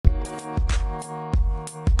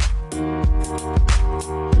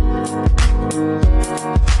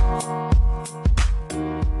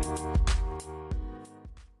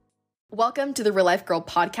Welcome to the Real Life Girl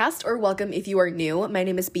podcast, or welcome if you are new. My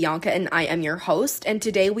name is Bianca and I am your host, and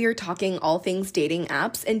today we are talking all things dating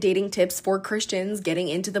apps and dating tips for Christians getting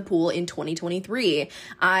into the pool in 2023.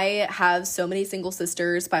 I have so many single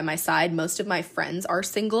sisters by my side. Most of my friends are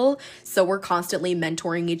single, so we're constantly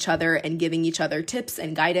mentoring each other and giving each other tips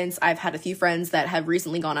and guidance. I've had a few friends that have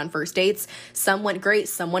recently gone on first dates. Some went great,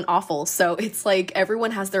 some went awful. So it's like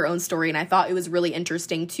everyone has their own story, and I thought it was really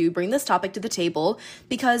interesting to bring this topic to the table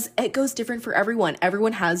because it goes different for everyone.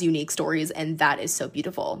 Everyone has unique stories, and that is so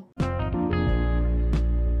beautiful.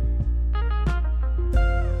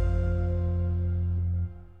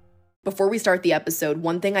 Before we start the episode,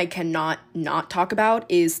 one thing I cannot not talk about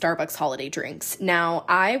is Starbucks holiday drinks. Now,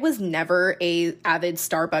 I was never an avid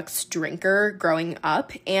Starbucks drinker growing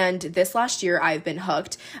up, and this last year I've been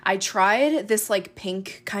hooked. I tried this like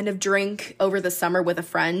pink kind of drink over the summer with a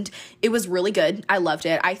friend. It was really good. I loved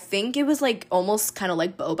it. I think it was like almost kind of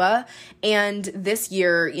like boba. And this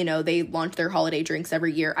year, you know, they launch their holiday drinks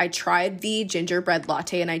every year. I tried the gingerbread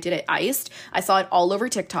latte and I did it iced. I saw it all over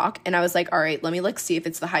TikTok and I was like, all right, let me see if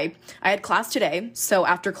it's the hype. I had class today, so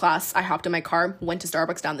after class, I hopped in my car, went to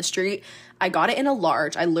Starbucks down the street. I got it in a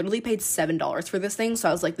large. I literally paid $7 for this thing, so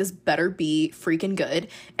I was like, this better be freaking good,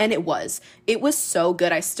 and it was. It was so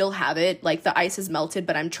good. I still have it. Like, the ice is melted,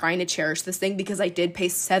 but I'm trying to cherish this thing because I did pay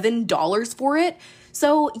 $7 for it.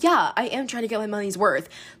 So yeah, I am trying to get my money's worth,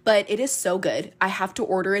 but it is so good. I have to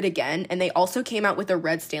order it again. And they also came out with a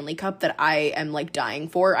red Stanley Cup that I am like dying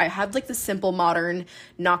for. I have like the simple modern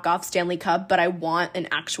knockoff Stanley Cup, but I want an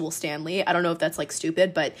actual Stanley. I don't know if that's like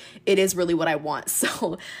stupid, but it is really what I want.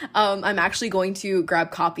 So I'm actually going to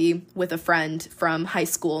grab coffee with a friend from high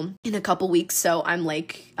school in a couple weeks. So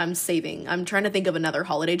I'm saving. I'm trying to think of another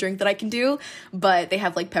holiday drink that I can do, but they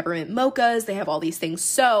have like peppermint mochas. They have all these things.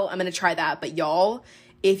 So I'm going to try that. But y'all,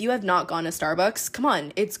 if you have not gone to Starbucks, come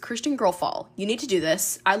on, it's Christian Girl Fall. You need to do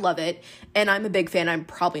this. I love it. And I'm a big fan. I'm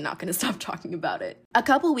probably not going to stop talking about it. A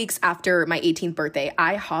couple weeks after my 18th birthday,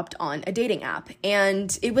 I hopped on a dating app,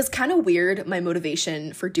 and it was kind of weird, my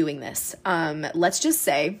motivation for doing this. Let's just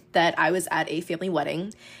say that I was at a family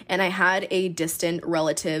wedding and I had a distant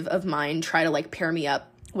relative of mine try to like pair me up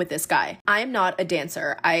with this guy. I'm not a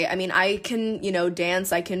dancer. I mean, I can,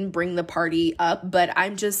 dance, I can bring the party up, but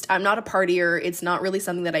I'm not a partier. It's not really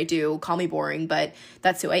something that I do. Call me boring, but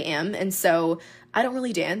that's who I am. And so I don't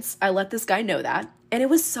really dance. I let this guy know that. And it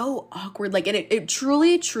was so awkward. Like, and it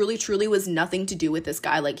truly, truly, truly was nothing to do with this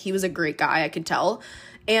guy. Like, he was a great guy, I could tell.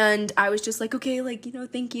 And I was just like, okay, like,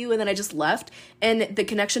 thank you. And then I just left and the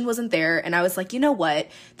connection wasn't there. And I was like, you know what?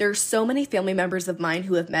 There's so many family members of mine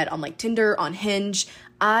who have met on like Tinder, on Hinge.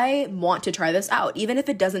 I want to try this out. Even if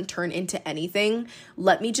it doesn't turn into anything,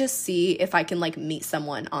 let me just see if I can like meet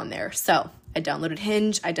someone on there. So I downloaded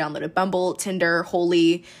Hinge, I downloaded Bumble, Tinder,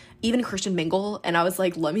 Holy, even Christian Mingle, and I was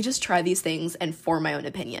like, let me just try these things and form my own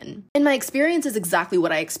opinion. And my experience is exactly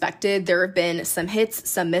what I expected. There have been some hits,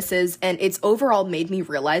 some misses, and it's overall made me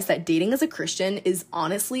realize that dating as a Christian is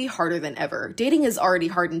honestly harder than ever. Dating is already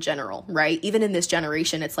hard in general, right? Even in this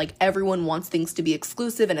generation, it's like everyone wants things to be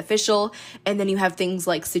exclusive and official, and then you have things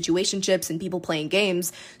like situationships and people playing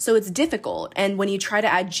games, so it's difficult. And when you try to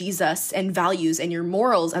add Jesus and values and your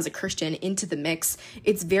morals as a Christian into the mix,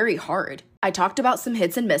 it's very hard. I talked about some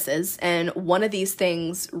hits and misses, and one of these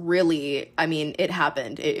things really, it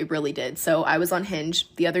happened. It really did. So I was on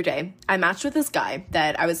Hinge the other day. I matched with this guy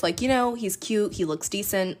that I was like, he's cute, he looks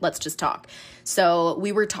decent, let's just talk. So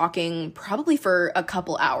we were talking probably for a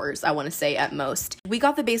couple hours, I want to say at most. We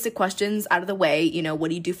got the basic questions out of the way, what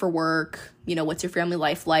do you do for work? What's your family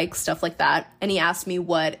life like? Stuff like that. And he asked me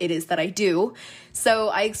what it is that I do. So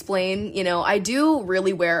I explained, I do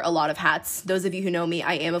really wear a lot of hats. Those of you who know me,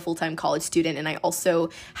 I am a full-time college student, and I also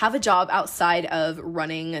have a job outside of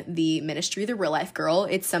running the ministry, The Real Life Girl.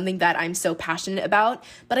 It's something that I'm so passionate about,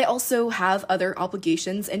 but I also have other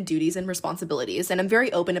obligations and duties and responsibilities, and I'm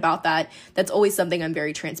very open about that. That's always something I'm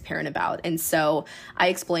very transparent about. And so I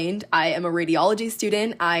explained I am a radiology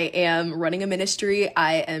student, I am running a ministry,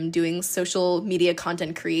 I am doing social media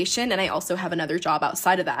content creation, and I also have another job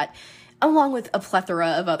outside of that, along with a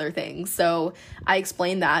plethora of other things. So I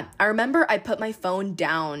explained that. I remember I put my phone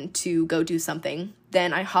down to go do something.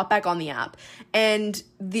 Then I hop back on the app and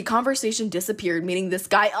the conversation disappeared, meaning this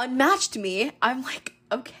guy unmatched me. I'm like,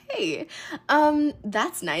 okay,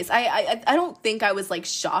 that's nice. I don't think I was like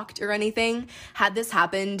shocked or anything. Had this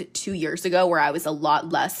happened 2 years ago where I was a lot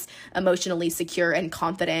less emotionally secure and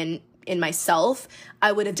confident in myself,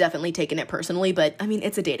 I would have definitely taken it personally. But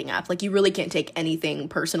it's a dating app. Like, you really can't take anything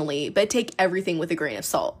personally, but take everything with a grain of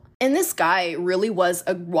salt. And this guy really was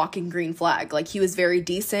a walking green flag. Like, he was very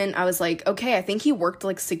decent. I was like, okay, I think he worked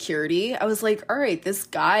like security. I was like, all right, this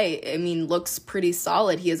guy, I mean, looks pretty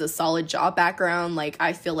solid. He has a solid job background. Like,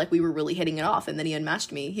 I feel like we were really hitting it off. And then he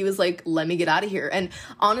unmatched me. He was like, let me get out of here. And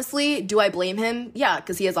honestly, do I blame him? Yeah,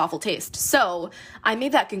 because he has awful taste. So I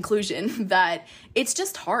made that conclusion that it's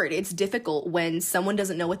just hard. It's difficult when someone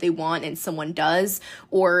doesn't know what they want and someone does,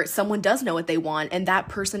 or someone does know what they want and that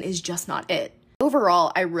person is just not it.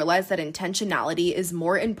 Overall, I realized that intentionality is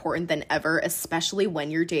more important than ever, especially when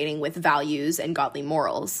you're dating with values and godly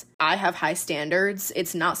morals. I have high standards.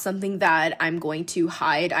 It's not something that I'm going to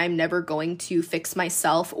hide. I'm never going to fix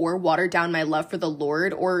myself or water down my love for the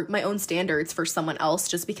Lord or my own standards for someone else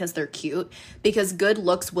just because they're cute. Because good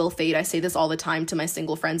looks will fade. I say this all the time to my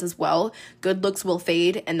single friends as well. Good looks will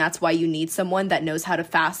fade, and that's why you need someone that knows how to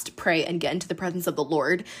fast, pray, and get into the presence of the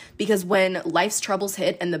Lord. Because when life's troubles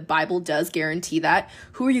hit, and the Bible does guarantee that,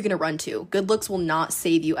 who are you going to run to? Good looks will not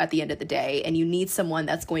save you at the end of the day, and you need someone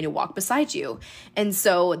that's going to walk beside you. And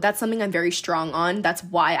so that's something I'm very strong on. That's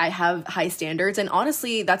why I have high standards, and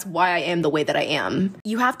honestly, that's why I am the way that I am.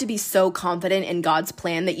 You have to be so confident in God's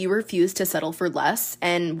plan that you refuse to settle for less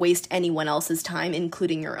and waste anyone else's time,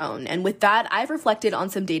 including your own. And with that, I've reflected on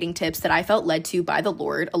some dating tips that I felt led to by the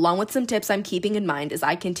Lord, along with some tips I'm keeping in mind as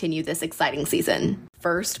I continue this exciting season.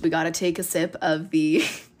 First, we gotta take a sip of the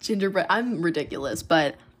gingerbread. I'm ridiculous,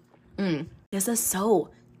 but this is so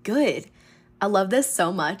good. I love this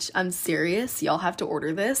so much. I'm serious. Y'all have to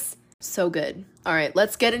order this. So good. All right,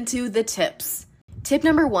 let's get into the tips. Tip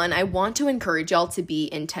number 1, I want to encourage y'all to be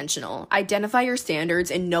intentional. Identify your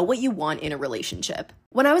standards and know what you want in a relationship.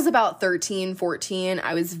 When I was about 13, 14,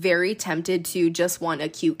 I was very tempted to just want a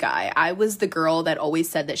cute guy. I was the girl that always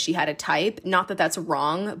said that she had a type. Not that that's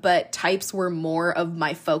wrong, but types were more of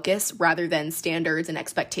my focus rather than standards and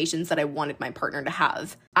expectations that I wanted my partner to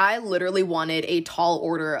have. I literally wanted a tall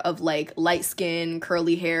order of like light skin,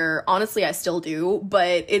 curly hair. Honestly, I still do,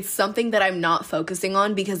 but it's something that I'm not focusing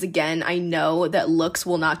on because, again, I know that looks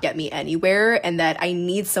will not get me anywhere and that I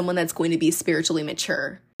need someone that's going to be spiritually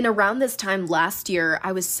mature. And around this time last year,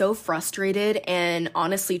 I was so frustrated and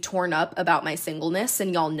honestly torn up about my singleness,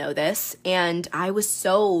 and y'all know this, and I was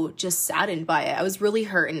so just saddened by it. I was really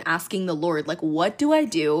hurt and asking the Lord, like, what do I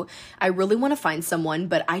do? I really want to find someone,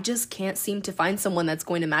 but I just can't seem to find someone that's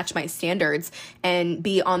going to match my standards and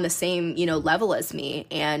be on the same, level as me.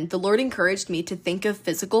 And the Lord encouraged me to think of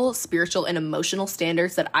physical, spiritual, and emotional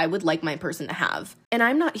standards that I would like my person to have. And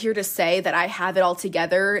I'm not here to say that I have it all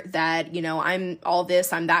together, that, I'm all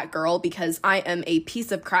this, I'm that girl, because I am a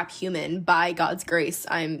piece of crap human by God's grace.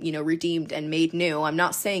 I'm, redeemed and made new. I'm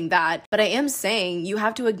not saying that, but I am saying you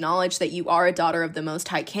have to acknowledge that you are a daughter of the Most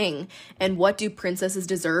High King. And what do princesses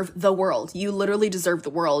deserve? The world. You literally deserve the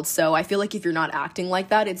world. So I feel like if you're not acting like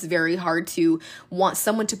that, it's very hard to want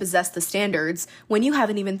someone to possess the standards when you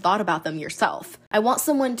haven't even thought about them yourself. I want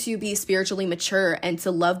someone to be spiritually mature and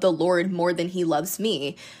to love the Lord more than he loves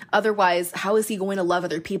me. Otherwise, how is he going to love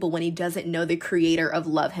other people when he doesn't know the creator of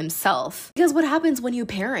love himself? Because what happens when you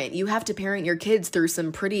parent? You have to parent your kids through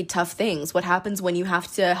some pretty tough things. What happens when you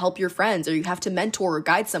have to help your friends or you have to mentor or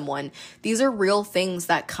guide someone? These are real things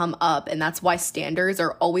that come up, and that's why standards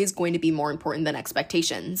are always going to be more important than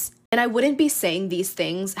expectations. And I wouldn't be saying these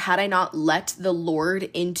things had I not let the Lord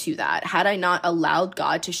into that, had I not allowed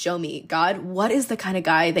God to show me, God, what is the kind of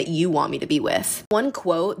guy that you want me to be with? One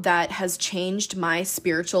quote that has changed my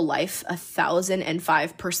spiritual life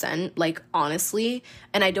 1,005%, like honestly,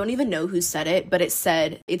 and I don't even know who said it, but it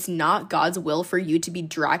said, it's not God's will for you to be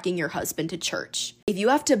dragging your husband to church. If you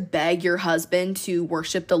have to beg your husband to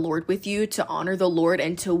worship the Lord with you, to honor the Lord,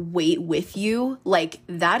 and to wait with you, like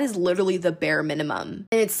that is literally the bare minimum.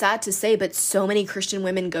 And it's sad to say, but so many Christian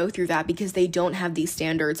women go through that because they don't have these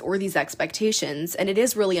standards or these expectations. And it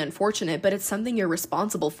is really unfortunate, but it's something you're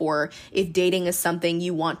responsible for if dating is something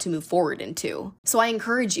you want to move forward into. So I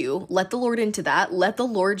encourage you, let the Lord into that. Let the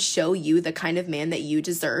Lord show you the kind of man that you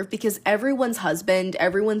deserve, because everyone's husband,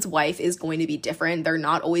 everyone's wife is going to be different. They're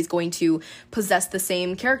not always going to possess the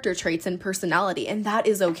same character traits and personality, and that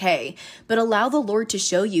is okay. But allow the Lord to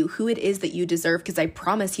show you who it is that you deserve, because I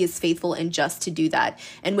promise he is faithful and just to do that.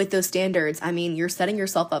 And with those standards, I mean, you're setting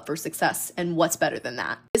yourself up for success, and what's better than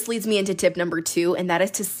that? This leads me into tip number 2, and that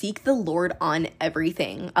is to seek the Lord on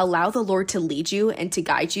everything. Allow the Lord to lead you and to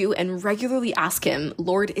guide you, and regularly ask him,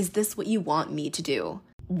 Lord, is this what you want me to do?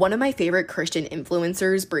 One of my favorite Christian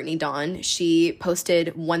influencers, Brittany Dawn, she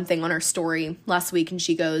posted one thing on her story last week and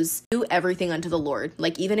she goes, do everything unto the Lord.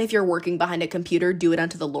 Like, even if you're working behind a computer, do it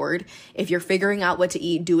unto the Lord. If you're figuring out what to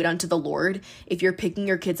eat, do it unto the Lord. If you're picking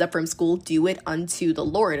your kids up from school, do it unto the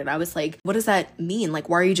Lord. And I was like, what does that mean? Like,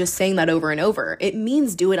 why are you just saying that over and over? It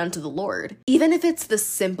means do it unto the Lord. Even if it's the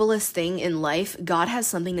simplest thing in life, God has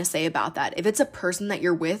something to say about that. If it's a person that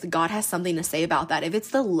you're with, God has something to say about that. If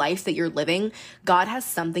it's the life that you're living, God has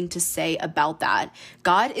something to say about that.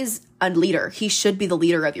 God is a leader. He should be the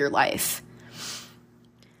leader of your life.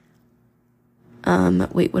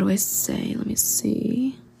 Wait, what do I say? Let me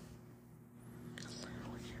see.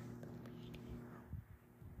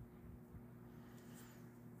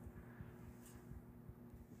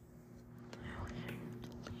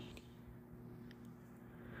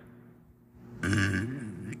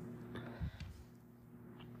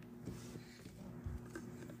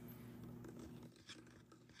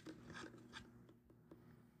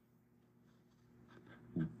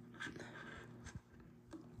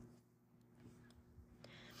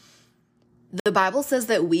 The Bible says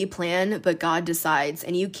that we plan, but God decides,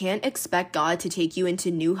 and you can't expect God to take you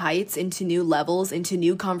into new heights, into new levels, into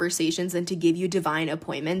new conversations, and to give you divine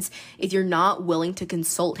appointments if you're not willing to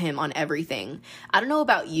consult him on everything. I don't know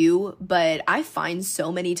about you, but I find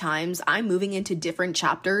so many times I'm moving into different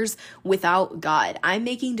chapters without God. I'm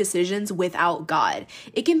making decisions without God.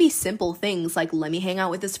 It can be simple things like, let me hang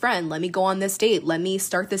out with this friend, let me go on this date, let me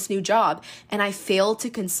start this new job, and I fail to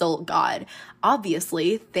consult God.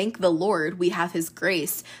 Obviously, thank the Lord, we have his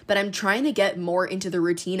grace, but I'm trying to get more into the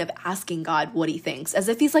routine of asking God what he thinks, as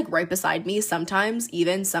if he's like right beside me. Sometimes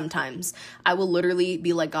I will literally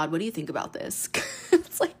be like, God, what do you think about this?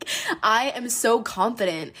 It's like, I am so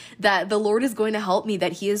confident that the Lord is going to help me,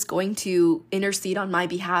 that he is going to intercede on my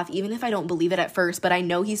behalf, even if I don't believe it at first, but I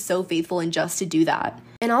know he's so faithful and just to do that.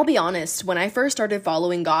 And I'll be honest, when I first started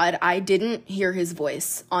following God, I didn't hear his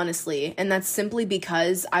voice, honestly. And that's simply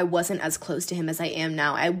because I wasn't as close to him as I am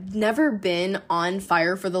now. I've never been on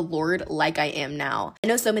fire for the Lord like I am now. I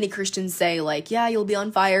know so many Christians say like, yeah, you'll be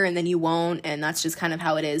on fire and then you won't. And that's just kind of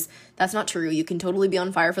how it is. That's not true. You can totally be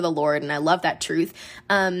on fire for the Lord. And I love that truth.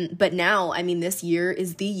 But now, I mean, this year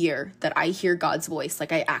is the year that I hear God's voice.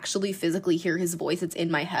 Like, I actually physically hear his voice. It's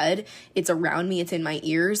in my head. It's around me. It's in my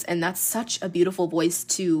ears. And that's such a beautiful voice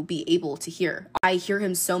to be able to hear. I hear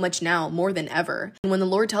him so much now, more than ever. And when the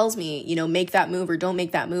Lord tells me, you know, make that move or don't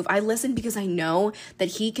make that move, I listen because I know that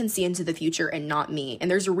he can see into the future and not me.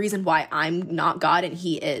 And there's a reason why I'm not God and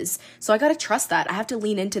he is. So I got to trust that. I have to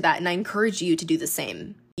lean into that. And I encourage you to do the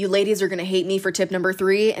same. You ladies are going to hate me for tip number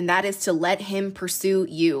 3, and that is to let him pursue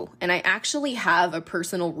you. And I actually have a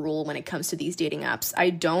personal rule when it comes to these dating apps.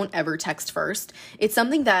 I don't ever text first. It's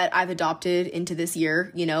something that I've adopted into this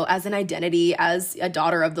year, you know, as an identity, as a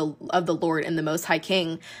daughter of the Lord and the Most High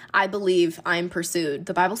King. I believe I'm pursued.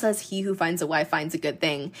 The Bible says he who finds a wife finds a good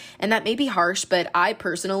thing. And that may be harsh, but I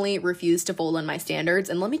personally refuse to fold on my standards.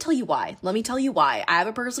 And let me tell you why. I have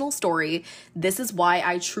a personal story. This is why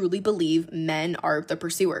I truly believe men are the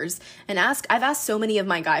pursuers. And I've asked so many of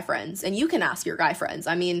my guy friends, and you can ask your guy friends.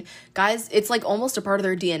 I mean, guys, it's like almost a part of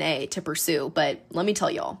their DNA to pursue, but let me tell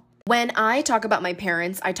y'all. When I talk about my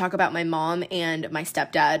parents, I talk about my mom and my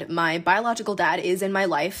stepdad. My biological dad is in my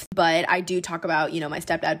life, but I do talk about, you know, my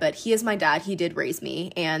stepdad, but he is my dad. He did raise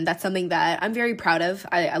me, and that's something that I'm very proud of.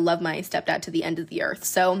 I love my stepdad to the end of the earth.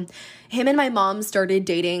 So him and my mom started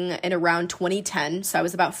dating in around 2010, so I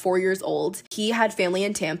was about 4 years old. He had family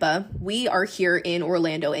in Tampa. We are here in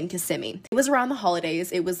Orlando in Kissimmee. It was around the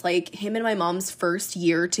holidays. It was like him and my mom's first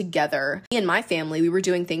year together. Me and my family, we were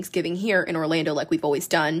doing Thanksgiving here in Orlando like we've always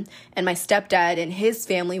done. And my stepdad and his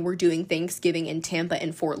family were doing Thanksgiving in Tampa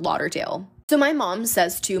and Fort Lauderdale. So my mom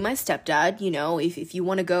says to my stepdad, you know, if you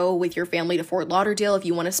want to go with your family to Fort Lauderdale, if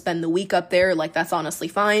you want to spend the week up there, like, that's honestly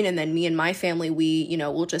fine. And then me and my family,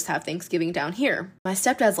 we'll just have Thanksgiving down here. My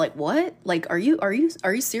stepdad's like, what? Like, are you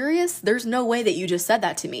serious? There's no way that you just said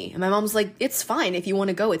that to me. And my mom's like, it's fine. If you want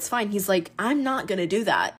to go, it's fine. He's like, I'm not going to do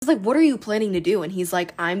that. I was like, what are you planning to do? And he's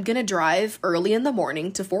like, I'm going to drive early in the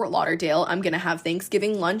morning to Fort Lauderdale. I'm going to have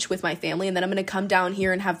Thanksgiving lunch with my family. And then I'm going to come down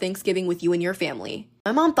here and have Thanksgiving with you and your family.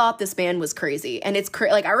 My mom thought this man was crazy, and it's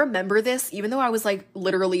like, I remember this, even though I was like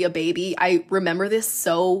literally a baby, I remember this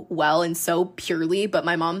so well and so purely, but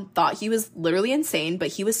my mom thought he was literally insane, but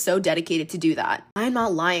he was so dedicated to do that. I'm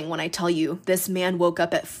not lying when I tell you this man woke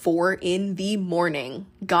up at 4 a.m,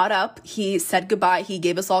 got up, he said goodbye, he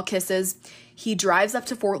gave us all kisses. He drives up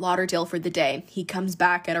to Fort Lauderdale for the day. He comes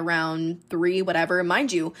back at around 3, whatever.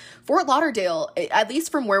 Mind you, Fort Lauderdale, at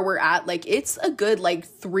least from where we're at, like it's a good like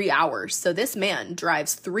 3 hours. So this man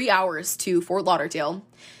drives 3 hours to Fort Lauderdale,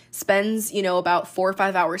 spends, about 4 or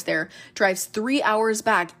 5 hours there, drives 3 hours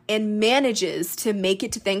back, and manages to make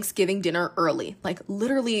it to Thanksgiving dinner early. Like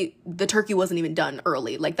literally the turkey wasn't even done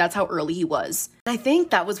early. Like that's how early he was. I think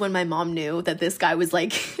that was when my mom knew that this guy was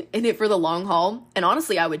like in it for the long haul. And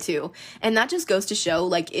honestly, I would too. And that just goes to show,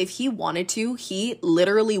 like, if he wanted to, he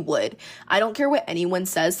literally would. I don't care what anyone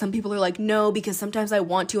says. Some people are like, no, because sometimes I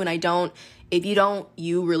want to and I don't. If you don't,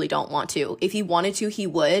 you really don't want to. If he wanted to, he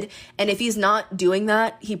would. And if he's not doing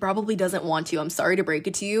that, he probably doesn't want to. I'm sorry to break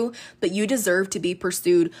it to you, but you deserve to be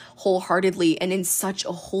pursued wholeheartedly and in such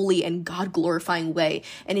a holy and God-glorifying way.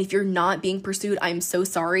 And if you're not being pursued, I'm so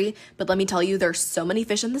sorry. But let me tell you, there's so many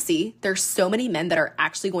fish in the sea. There's so many men that are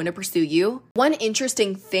actually going to pursue you. One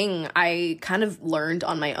interesting thing I kind of learned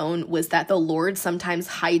on my own was that the Lord sometimes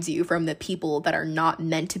hides you from the people that are not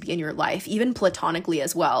meant to be in your life, even platonically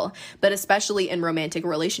as well, but especially in romantic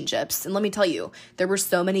relationships. And let me tell you, there were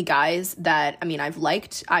so many guys that, I've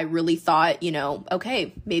liked. I really thought,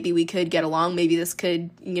 okay, maybe we could get along. Maybe this could,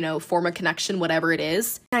 form a connection, whatever it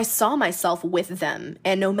is. And I saw myself with them.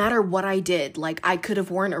 And no matter what I did, like I could have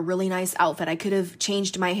worn a really nice outfit. I could have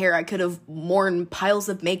changed my hair. I could have worn piles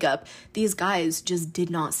of makeup. These guys just did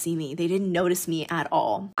not see me. They didn't notice me at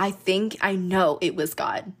all. I know it was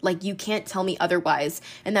God. Like you can't tell me otherwise.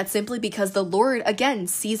 And that's simply because the Lord, again,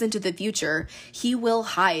 sees into the future. He will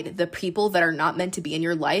hide the people that are not meant to be in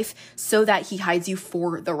your life so that he hides you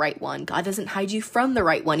for the right one. God doesn't hide you from the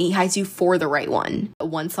right one. He hides you for the right one.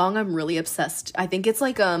 One song I'm really obsessed. I think it's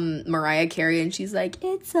like Mariah Carey, and she's like,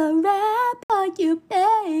 it's a wrap on you,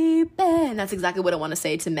 baby. And that's exactly what I want to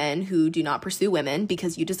say to men who do not pursue women,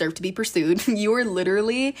 because you deserve to be pursued. You are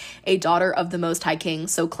literally a daughter of the Most High King.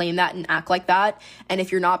 So claim that and act like that. And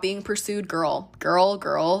if you're not being pursued, girl,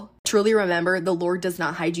 truly remember, the Lord does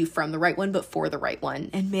not hide you from the right one, but for the right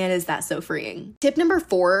one. And man, is that so freeing. Tip number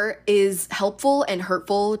 4 is helpful and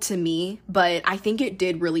hurtful to me, but I think it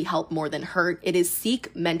did really help more than hurt. It is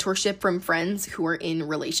seek mentorship from friends who are in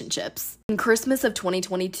relationships. In Christmas of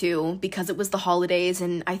 2022, because it was the holidays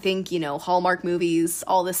and I think, Hallmark movies,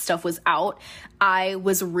 all this stuff was out, I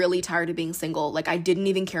was really tired of being single. Like I didn't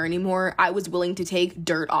even care anymore. I was willing to take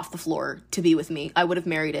dirt off the floor to be with me. I would have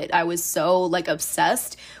married it. I was so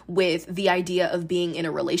obsessed with the idea of being in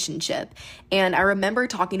a relationship. And I remember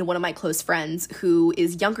talking to one of my close friends who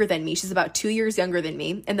is younger than me. She's about 2 years younger than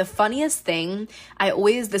me. And the funniest thing,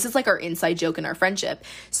 this is like our inside joke in our friendship.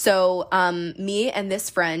 So me and this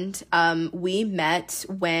friend, we met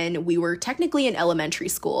when we were technically in elementary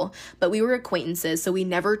school, but we were acquaintances. So we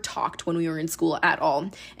never talked when we were in school at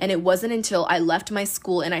all. And it wasn't until I left my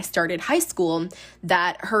school and I started high school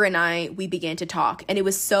that her and we began to talk. And it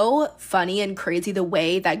was so funny and crazy the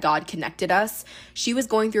way that God connected us. She was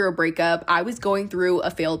going through a breakup. I was going through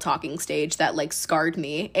a failed talking stage that scarred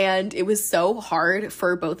me. And it was so hard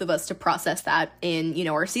for both of us to process that in,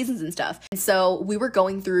 our seasons and stuff. And so we were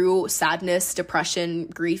going through sadness, depression,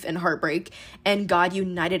 grief, and heartbreak. And God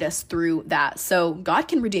united us through that. So God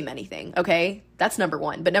can redeem anything, okay? That's number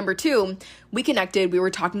 1. But number 2, we connected. We were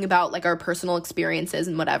talking about our personal experiences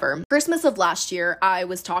and whatever. Christmas of last year, I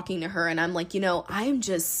was talking to her and I'm like, I'm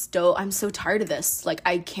so tired of this.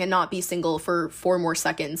 I cannot be single for 4 more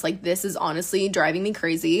seconds. This is honestly driving me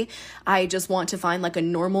crazy. I just want to find a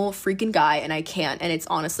normal freaking guy and I can't. And it's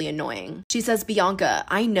honestly annoying. She says, Bianca,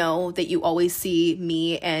 I know that you always see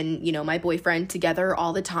me and, my boyfriend together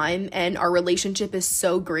all the time. And our relationship is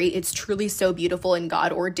so great. It's truly so beautiful and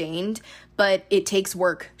God ordained. But it takes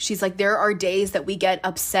work. She's like, there are days that we get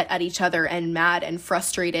upset at each other and mad and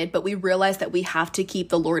frustrated, but we realize that we have to keep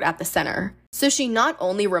the Lord at the center. So she not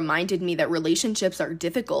only reminded me that relationships are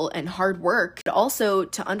difficult and hard work, but also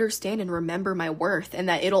to understand and remember my worth and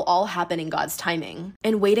that it'll all happen in God's timing.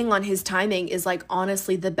 And waiting on his timing is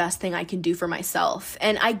honestly the best thing I can do for myself.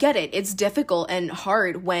 And I get it. It's difficult and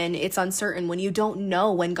hard when it's uncertain, when you don't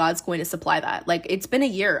know when God's going to supply that. It's been a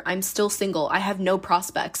year. I'm still single. I have no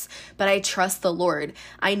prospects, but I trust the Lord.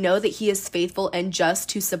 I know that he is faithful and just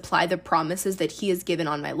to supply the promises that he has given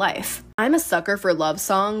on my life. I'm a sucker for love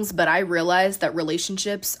songs, but I realize that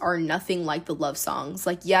relationships are nothing like the love songs.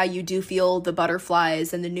 Yeah, you do feel the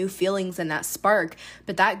butterflies and the new feelings and that spark,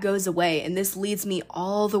 but that goes away. And this leads me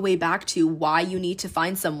all the way back to why you need to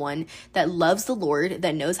find someone that loves the Lord,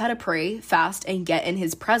 that knows how to pray, fast, and get in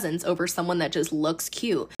his presence over someone that just looks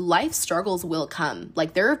cute. Life struggles will come.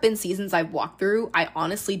 There have been seasons I've walked through I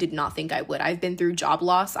honestly did not think I would. I've been through job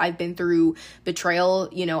loss. I've been through betrayal.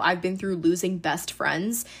 I've been through losing best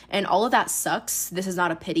friends. And all of that sucks. This is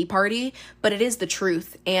not a pity party, but it is the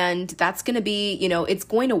truth. And that's going to be, it's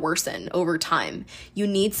going to worsen over time. You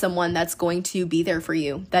need someone that's going to be there for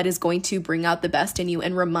you, that is going to bring out the best in you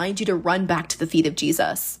and remind you to run back to the feet of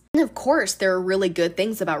Jesus. And of course, there are really good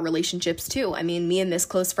things about relationships too. I mean, me and this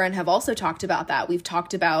close friend have also talked about that. We've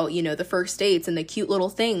talked about, the first dates and the cute little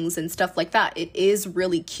things and stuff like that. It is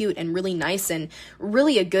really cute and really nice and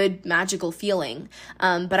really a good magical feeling.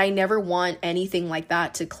 But I never want anything like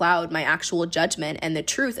that to cloud my actual judgment and the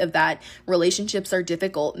truth of that. Relationships are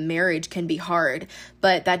difficult. Marriage can be hard,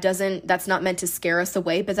 but that's not meant to scare us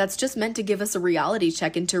away, but that's just meant to give us a reality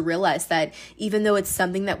check and to realize that even though it's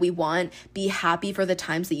something that we want, be happy for the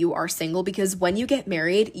times that you are single, because when you get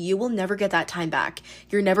married, you will never get that time back.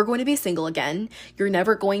 You're never going to be single again. You're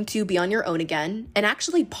never going to be on your own again. And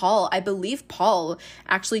actually, I believe Paul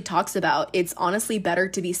actually talks about it's honestly better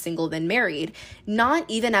to be single than married. Not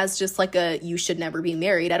even as just like you should never be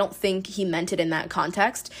married. I don't think he meant it in that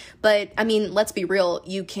context. But I mean, let's be real.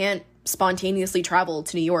 You can't spontaneously travel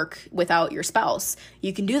to New York without your spouse.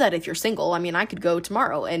 You can do that if you're single. I mean, I could go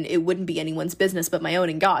tomorrow and it wouldn't be anyone's business but my own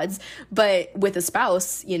and God's. But with a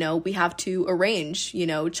spouse, we have to arrange,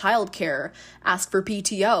 childcare, ask for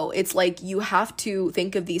PTO. It's like you have to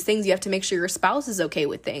think of these things. You have to make sure your spouse is okay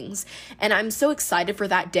with things. And I'm so excited for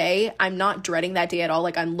that day. I'm not dreading that day at all.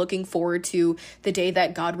 Like, I'm looking forward to the day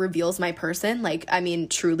that God reveals my person. Like, I mean,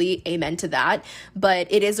 truly, amen to that. But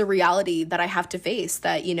it is a reality that I have to face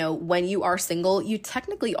that, when you are single, you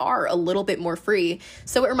technically are a little bit more free.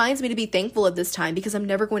 So it reminds me to be thankful of this time because I'm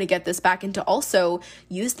never going to get this back, and to also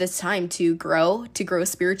use this time to grow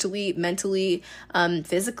spiritually, mentally,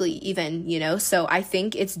 physically even, So I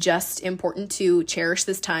think it's just important to cherish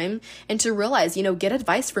this time and to realize, get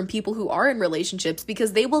advice from people who are in relationships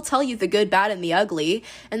because they will tell you the good, bad, and the ugly.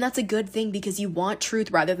 And that's a good thing because you want truth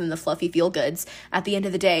rather than the fluffy feel goods. At the end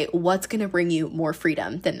of the day, what's going to bring you more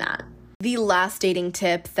freedom than that? The last dating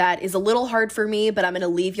tip that is a little hard for me, but I'm going to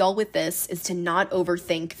leave y'all with this, is to not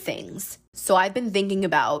overthink things. So I've been thinking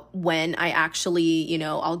about when I actually,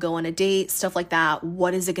 I'll go on a date, stuff like that.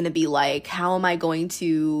 What is it going to be like? How am I going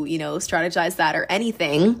to, strategize that or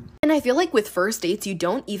anything? And I feel like with first dates, you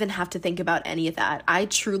don't even have to think about any of that. I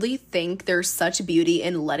truly think there's such beauty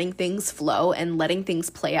in letting things flow and letting things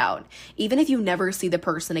play out. Even if you never see the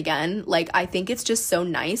person again, I think it's just so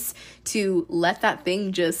nice to let that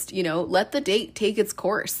thing just, let the date take its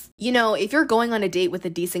course. If you're going on a date with a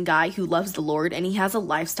decent guy who loves the Lord and he has a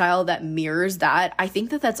lifestyle that mirrors that, I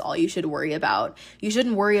think that that's all you should worry about. You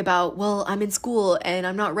shouldn't worry about, well, I'm in school and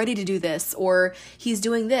I'm not ready to do this, or he's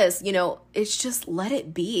doing this, it's just let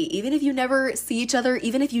it be. Even if you never see each other,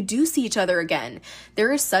 even if you do see each other again,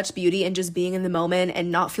 there is such beauty in just being in the moment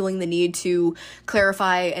and not feeling the need to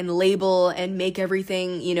clarify and label and make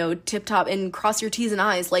everything, tip top and cross your T's and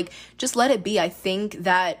I's. Just let it be. I think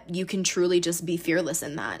that you can truly just be fearless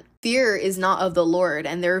in that. Fear is not of the Lord,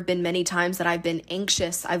 and there have been many times that I've been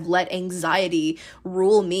anxious. I've let anxiety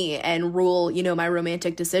rule me and rule, my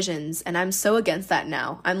romantic decisions, and I'm so against that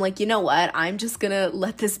now. I'm like, you know what? I'm just gonna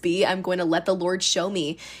let this be. I'm going to let the Lord show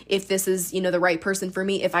me if this is, the right person for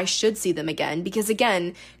me, if I should see them again, because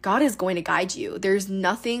again, God is going to guide you. There's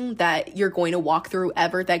nothing that you're going to walk through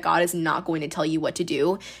ever that God is not going to tell you what to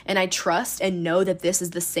do, and I trust and know that this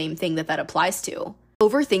is the same thing that applies to.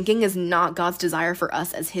 Overthinking is not God's desire for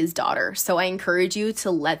us as his daughter. So I encourage you to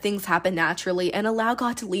let things happen naturally and allow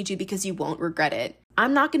God to lead you because you won't regret it.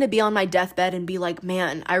 I'm not going to be on my deathbed and be like,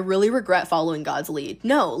 man, I really regret following God's lead.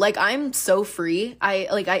 No, I'm so free.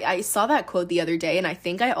 I saw that quote the other day, and I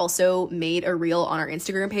think I also made a reel on our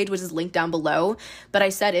Instagram page, which is linked down below. But I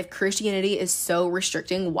said, if Christianity is so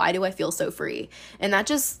restricting, why do I feel so free? And that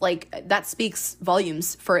just that speaks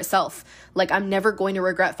volumes for itself. I'm never going to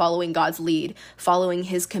regret following God's lead, following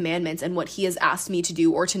his commandments and what he has asked me to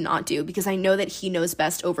do or to not do, because I know that he knows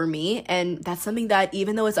best over me. And that's something that,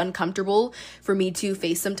 even though it's uncomfortable for me to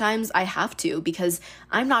face sometimes, I have to, because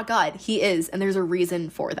I'm not God. He is, and there's a reason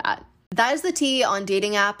for that. That is the tea on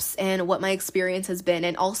dating apps and what my experience has been,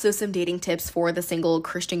 and also some dating tips for the single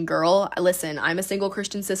Christian girl. Listen, I'm a single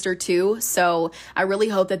Christian sister too, so I really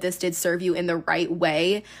hope that this did serve you in the right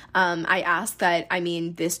way. I ask that,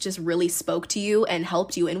 this just really spoke to you and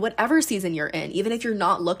helped you in whatever season you're in. Even if you're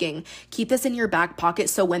not looking, keep this in your back pocket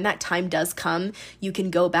so when that time does come, you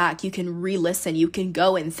can go back, you can re-listen, you can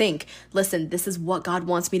go and think, listen, this is what God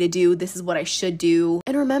wants me to do, this is what I should do.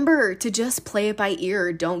 And remember to just play it by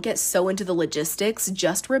ear. Don't get so so into the logistics,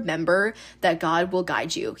 just remember that God will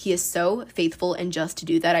guide you. He is so faithful and just to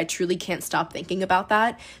do that. I truly can't stop thinking about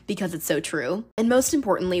that because it's so true. And most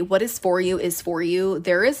importantly, what is for you is for you.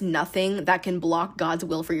 There is nothing that can block God's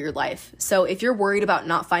will for your life. So if you're worried about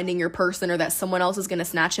not finding your person or that someone else is going to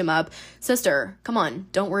snatch him up, sister, come on,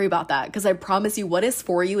 don't worry about that, because I promise you what is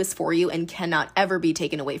for you and cannot ever be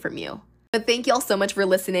taken away from you. But thank y'all so much for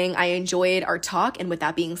listening. I enjoyed our talk, and with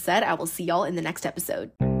that being said, I will see y'all in the next episode.